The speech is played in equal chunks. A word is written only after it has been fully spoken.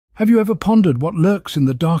Have you ever pondered what lurks in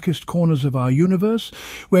the darkest corners of our universe,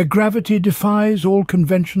 where gravity defies all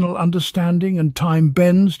conventional understanding and time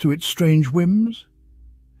bends to its strange whims?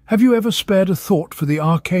 Have you ever spared a thought for the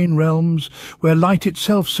arcane realms, where light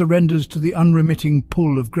itself surrenders to the unremitting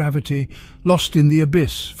pull of gravity, lost in the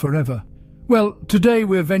abyss forever? Well, today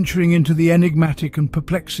we're venturing into the enigmatic and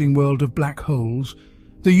perplexing world of black holes,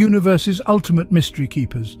 the universe's ultimate mystery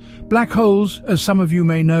keepers. Black holes, as some of you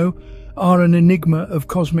may know, are an enigma of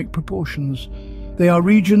cosmic proportions. They are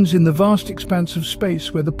regions in the vast expanse of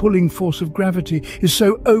space where the pulling force of gravity is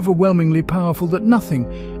so overwhelmingly powerful that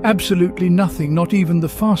nothing, absolutely nothing, not even the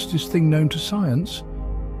fastest thing known to science,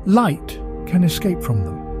 light, can escape from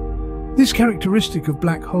them. This characteristic of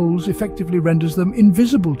black holes effectively renders them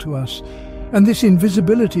invisible to us, and this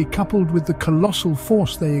invisibility, coupled with the colossal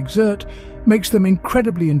force they exert, makes them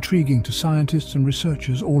incredibly intriguing to scientists and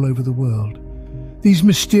researchers all over the world. These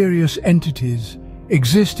mysterious entities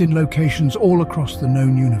exist in locations all across the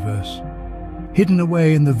known universe, hidden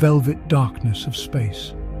away in the velvet darkness of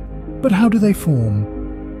space. But how do they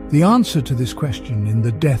form? The answer to this question in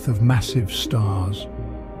the death of massive stars.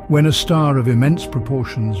 When a star of immense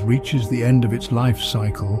proportions reaches the end of its life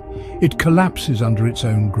cycle, it collapses under its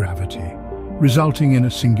own gravity, resulting in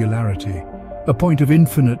a singularity, a point of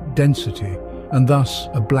infinite density, and thus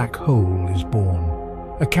a black hole is born.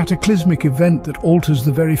 A cataclysmic event that alters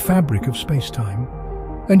the very fabric of space-time.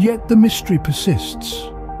 And yet the mystery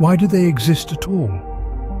persists. Why do they exist at all?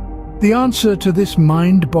 The answer to this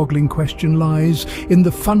mind-boggling question lies in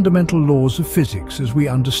the fundamental laws of physics as we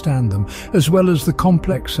understand them, as well as the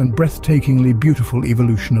complex and breathtakingly beautiful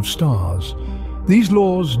evolution of stars. These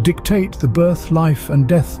laws dictate the birth, life, and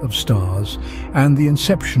death of stars and the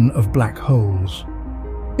inception of black holes.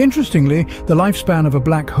 Interestingly, the lifespan of a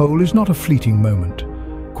black hole is not a fleeting moment.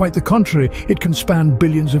 Quite the contrary, it can span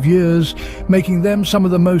billions of years, making them some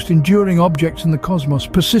of the most enduring objects in the cosmos,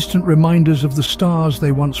 persistent reminders of the stars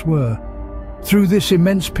they once were. Through this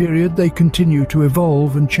immense period, they continue to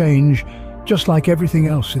evolve and change, just like everything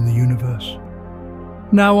else in the universe.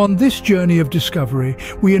 Now, on this journey of discovery,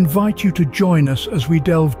 we invite you to join us as we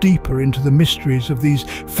delve deeper into the mysteries of these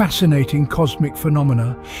fascinating cosmic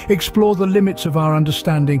phenomena, explore the limits of our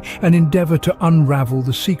understanding, and endeavor to unravel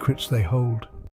the secrets they hold.